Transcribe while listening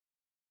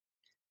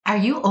Are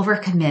you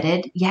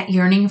overcommitted yet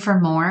yearning for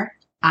more?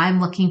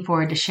 I'm looking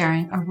forward to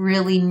sharing a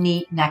really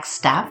neat next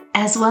step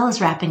as well as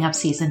wrapping up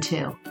season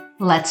 2.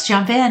 Let's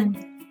jump in.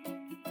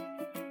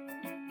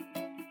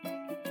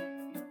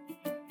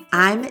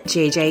 I'm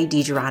JJ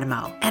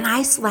DiGeronimo, and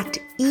I select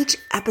each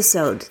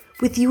episode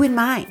with you in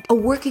mind, a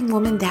working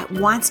woman that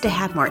wants to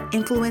have more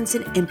influence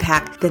and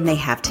impact than they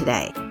have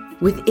today.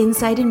 With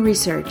insight and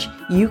research,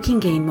 you can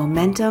gain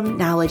momentum,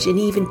 knowledge, and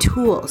even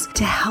tools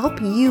to help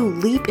you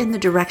leap in the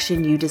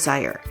direction you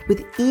desire.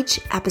 With each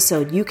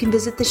episode, you can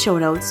visit the show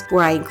notes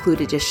where I include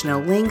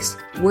additional links,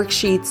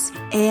 worksheets,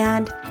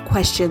 and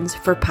questions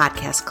for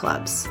podcast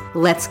clubs.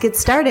 Let's get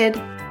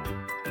started.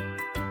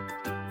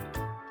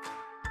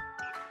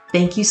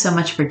 Thank you so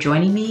much for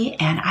joining me,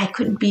 and I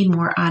couldn't be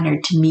more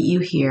honored to meet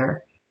you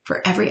here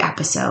for every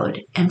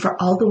episode and for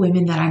all the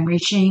women that I'm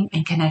reaching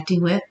and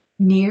connecting with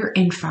near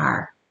and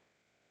far.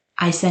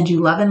 I send you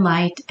love and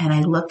light, and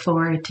I look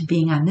forward to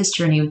being on this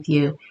journey with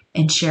you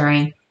and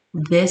sharing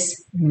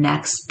this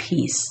next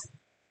piece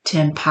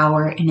to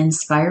empower and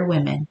inspire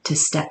women to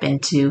step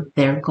into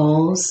their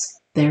goals,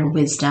 their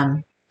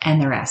wisdom, and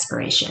their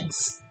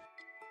aspirations.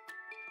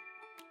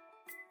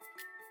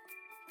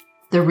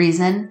 The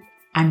reason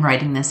I'm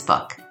writing this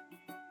book.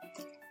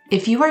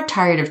 If you are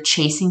tired of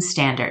chasing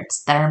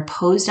standards that are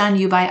imposed on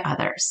you by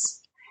others,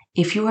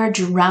 if you are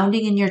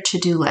drowning in your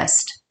to-do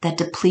list that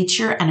depletes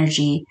your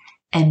energy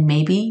and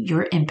maybe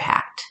your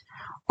impact,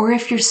 or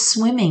if you're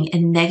swimming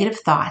in negative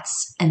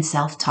thoughts and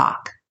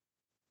self-talk,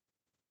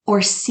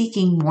 or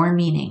seeking more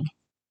meaning,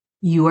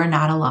 you are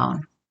not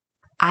alone.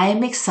 I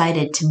am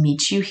excited to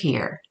meet you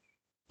here,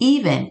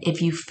 even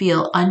if you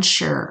feel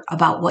unsure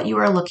about what you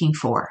are looking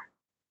for,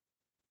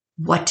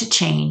 what to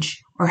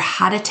change, or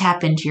how to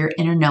tap into your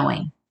inner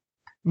knowing.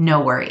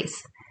 No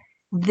worries.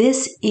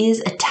 This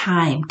is a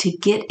time to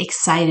get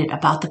excited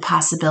about the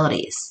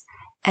possibilities,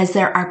 as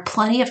there are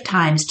plenty of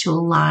times to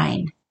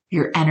align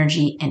your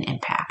energy and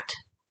impact.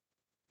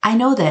 I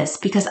know this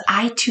because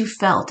I too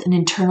felt an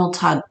internal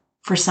tug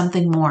for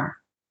something more.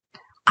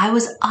 I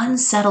was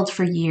unsettled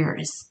for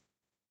years.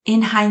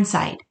 In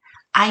hindsight,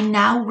 I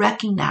now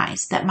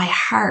recognize that my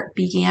heart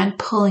began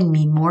pulling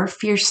me more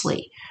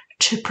fiercely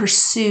to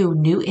pursue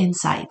new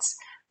insights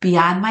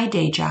beyond my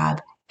day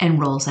job and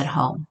roles at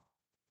home.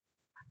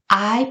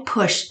 I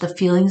pushed the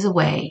feelings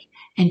away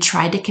and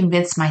tried to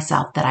convince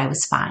myself that I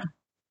was fine.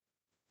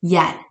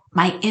 Yet,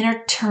 my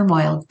inner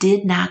turmoil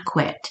did not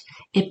quit.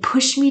 It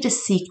pushed me to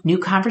seek new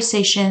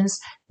conversations,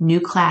 new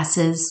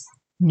classes,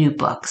 new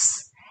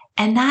books.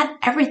 And not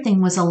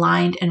everything was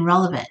aligned and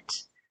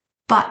relevant.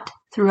 But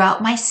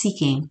throughout my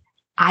seeking,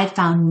 I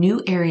found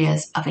new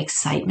areas of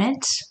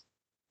excitement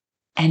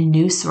and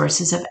new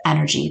sources of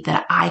energy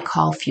that I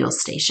call fuel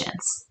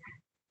stations.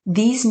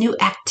 These new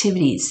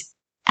activities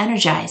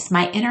energized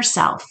my inner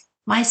self,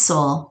 my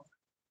soul,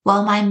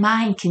 while my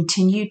mind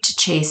continued to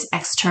chase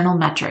external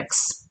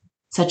metrics,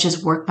 such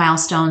as work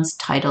milestones,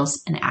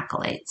 titles, and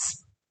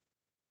accolades.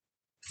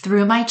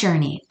 Through my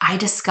journey, I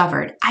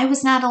discovered I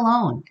was not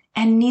alone,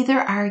 and neither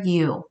are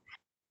you.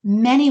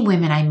 Many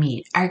women I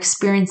meet are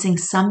experiencing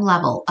some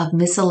level of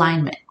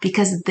misalignment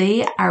because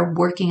they are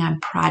working on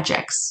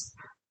projects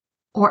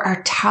or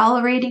are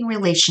tolerating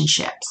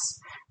relationships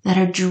that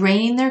are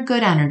draining their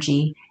good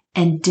energy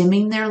and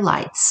dimming their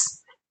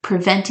lights,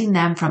 preventing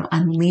them from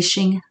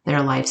unleashing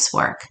their life's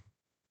work.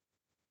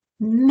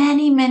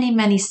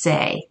 Many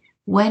say,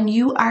 when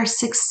you are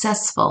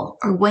successful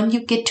or when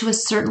you get to a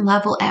certain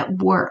level at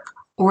work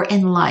or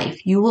in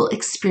life, you will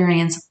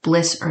experience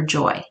bliss or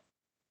joy.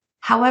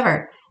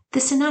 However,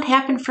 this did not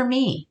happen for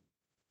me.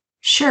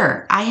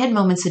 Sure, I had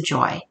moments of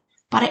joy,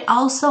 but I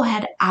also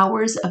had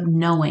hours of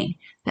knowing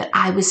that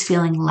I was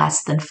feeling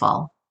less than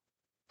full.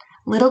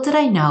 Little did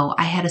I know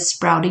I had a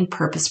sprouting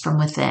purpose from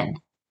within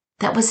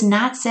that was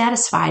not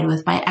satisfied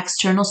with my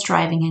external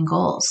striving and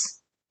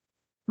goals.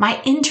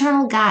 My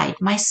internal guide,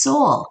 my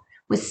soul,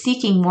 was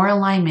seeking more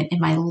alignment in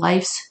my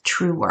life's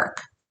true work.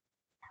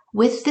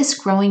 With this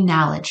growing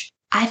knowledge,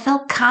 I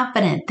felt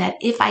confident that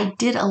if I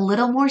did a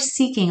little more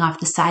seeking off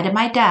the side of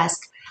my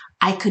desk,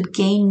 I could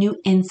gain new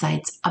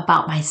insights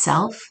about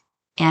myself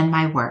and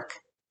my work.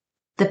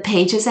 The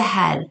pages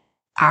ahead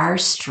are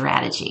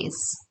strategies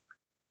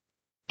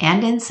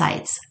and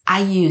insights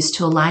I use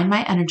to align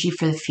my energy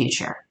for the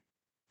future.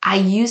 I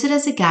use it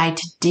as a guide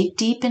to dig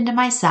deep into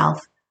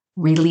myself,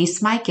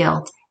 release my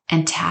guilt,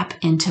 and tap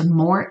into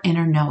more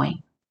inner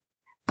knowing.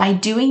 By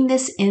doing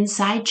this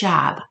inside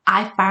job,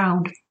 I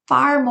found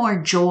far more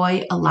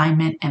joy,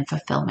 alignment, and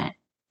fulfillment.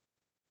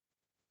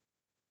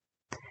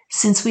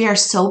 Since we are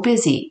so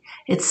busy,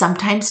 it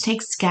sometimes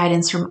takes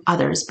guidance from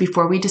others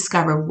before we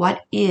discover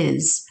what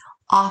is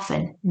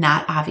often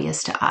not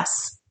obvious to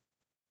us.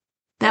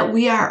 That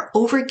we are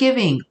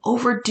overgiving,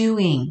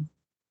 overdoing,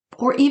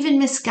 or even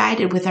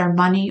misguided with our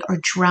money or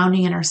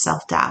drowning in our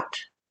self-doubt.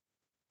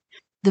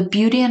 The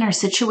beauty in our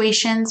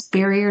situations,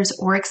 barriers,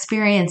 or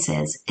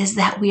experiences is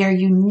that we are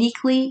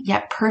uniquely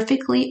yet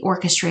perfectly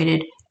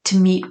orchestrated to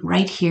meet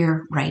right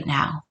here, right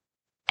now.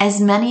 As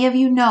many of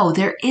you know,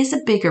 there is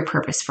a bigger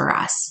purpose for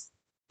us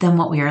than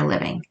what we are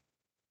living.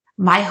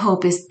 My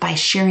hope is by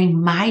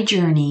sharing my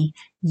journey,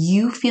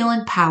 you feel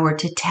empowered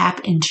to tap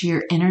into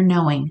your inner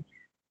knowing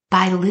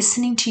by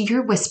listening to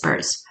your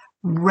whispers,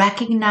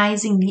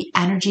 recognizing the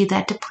energy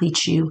that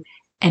depletes you,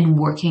 and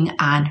working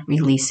on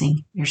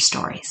releasing your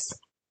stories.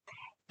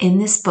 In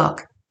this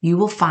book, you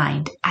will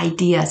find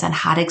ideas on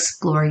how to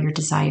explore your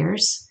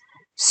desires,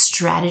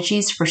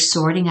 strategies for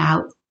sorting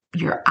out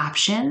your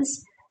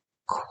options,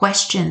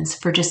 questions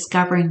for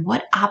discovering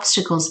what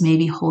obstacles may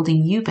be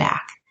holding you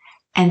back,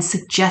 and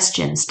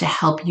suggestions to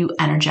help you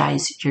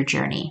energize your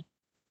journey.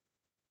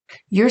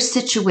 Your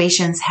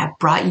situations have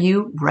brought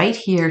you right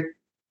here,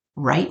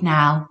 right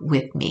now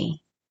with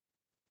me,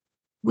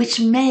 which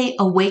may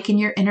awaken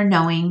your inner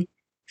knowing,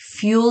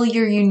 fuel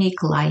your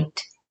unique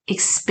light,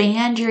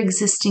 expand your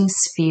existing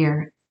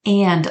sphere,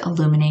 and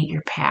illuminate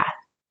your path.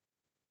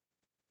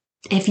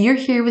 If you're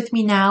here with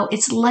me now,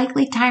 it's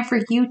likely time for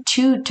you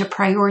too to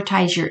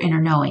prioritize your inner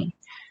knowing,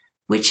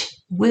 which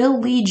will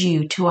lead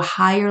you to a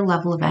higher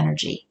level of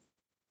energy.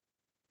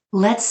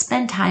 Let's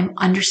spend time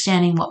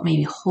understanding what may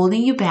be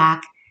holding you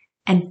back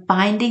and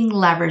finding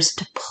levers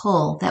to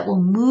pull that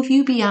will move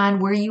you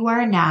beyond where you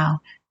are now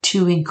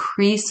to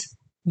increase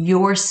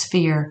your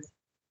sphere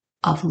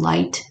of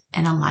light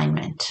and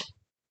alignment.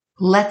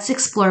 Let's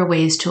explore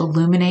ways to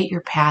illuminate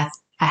your path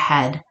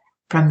ahead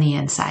from the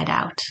inside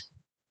out.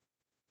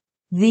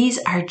 These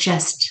are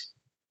just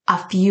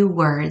a few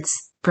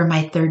words for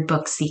my third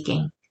book,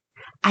 Seeking.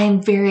 I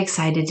am very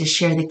excited to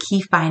share the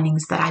key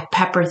findings that I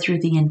pepper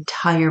through the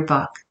entire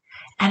book,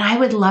 and I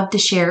would love to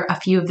share a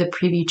few of the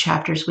preview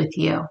chapters with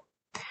you.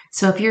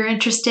 So if you're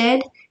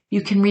interested,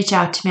 you can reach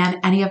out to me on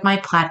any of my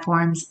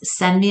platforms,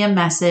 send me a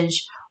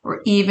message,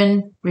 or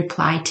even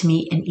reply to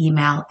me in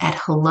email at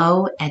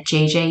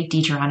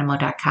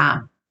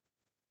hello@jjdigeronimo.com.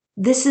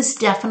 This is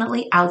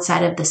definitely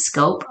outside of the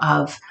scope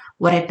of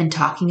what I've been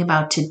talking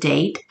about to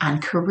date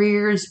on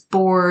careers,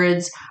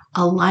 boards,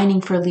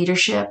 aligning for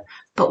leadership.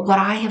 But what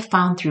I have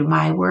found through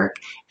my work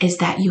is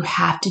that you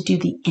have to do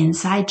the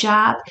inside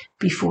job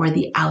before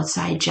the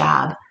outside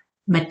job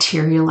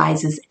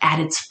materializes at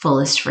its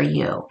fullest for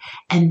you.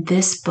 And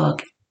this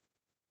book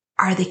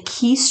are the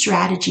key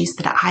strategies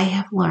that I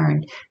have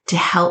learned to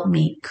help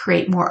me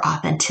create more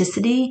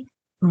authenticity,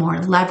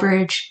 more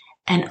leverage,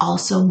 and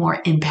also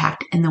more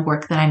impact in the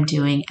work that I'm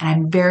doing. And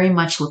I'm very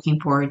much looking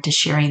forward to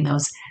sharing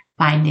those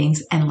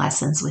findings and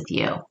lessons with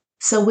you.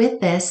 So with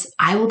this,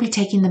 I will be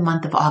taking the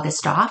month of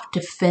August off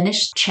to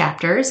finish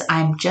chapters.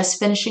 I'm just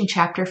finishing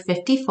chapter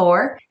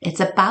 54. It's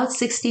about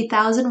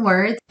 60,000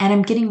 words, and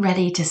I'm getting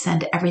ready to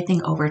send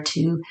everything over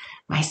to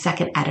my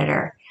second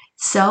editor.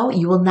 So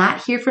you will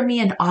not hear from me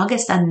in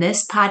August on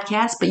this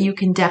podcast, but you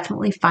can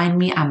definitely find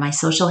me on my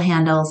social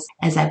handles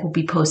as I will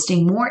be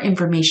posting more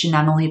information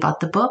not only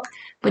about the book,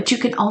 but you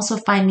can also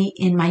find me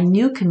in my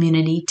new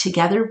community,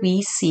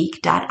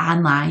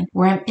 TogetherWeSeek.online,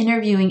 where I'm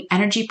interviewing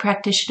energy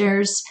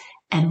practitioners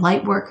and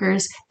light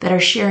workers that are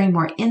sharing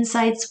more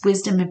insights,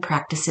 wisdom, and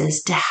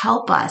practices to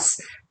help us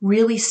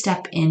really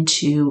step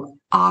into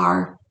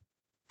our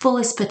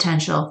fullest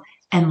potential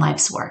and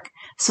life's work.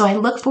 So I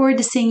look forward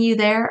to seeing you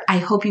there. I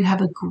hope you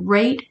have a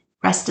great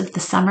rest of the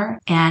summer,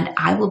 and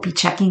I will be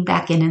checking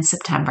back in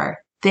September.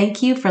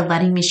 Thank you for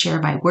letting me share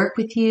my work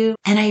with you,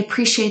 and I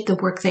appreciate the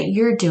work that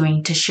you're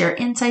doing to share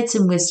insights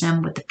and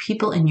wisdom with the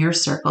people in your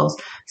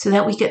circles so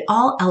that we could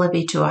all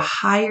elevate to a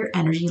higher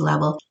energy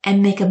level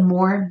and make a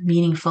more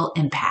meaningful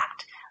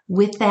impact.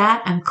 With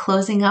that, I'm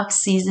closing up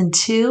season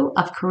 2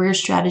 of Career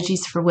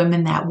Strategies for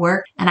Women That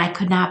Work, and I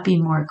could not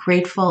be more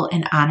grateful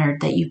and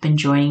honored that you've been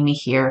joining me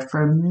here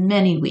for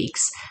many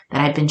weeks that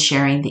I've been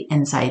sharing the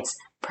insights,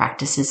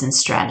 practices, and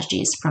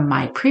strategies from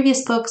my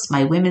previous books,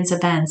 my women's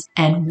events,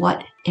 and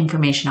what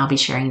information I'll be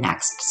sharing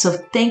next. So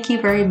thank you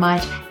very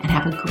much and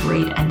have a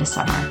great end of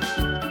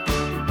summer.